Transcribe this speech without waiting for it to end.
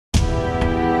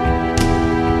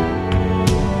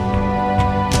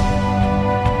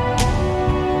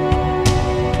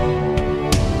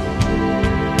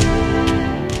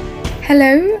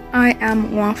am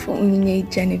Nwafo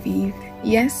Onyinye Genevieve.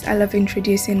 Yes, I love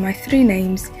introducing my three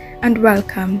names, and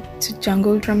welcome to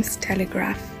Jungle Drums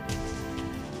Telegraph.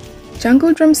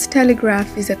 Jungle Drums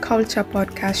Telegraph is a culture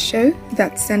podcast show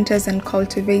that centers on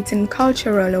cultivating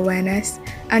cultural awareness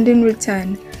and in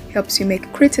return helps you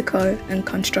make critical and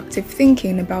constructive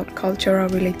thinking about cultural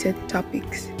related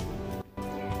topics.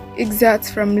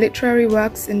 Excerpts from literary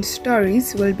works and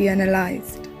stories will be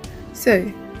analyzed.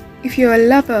 So, if you're a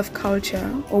lover of culture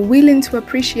or willing to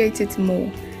appreciate it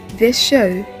more, this show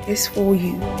is for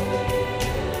you.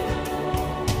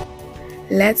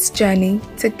 Let's journey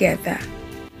together.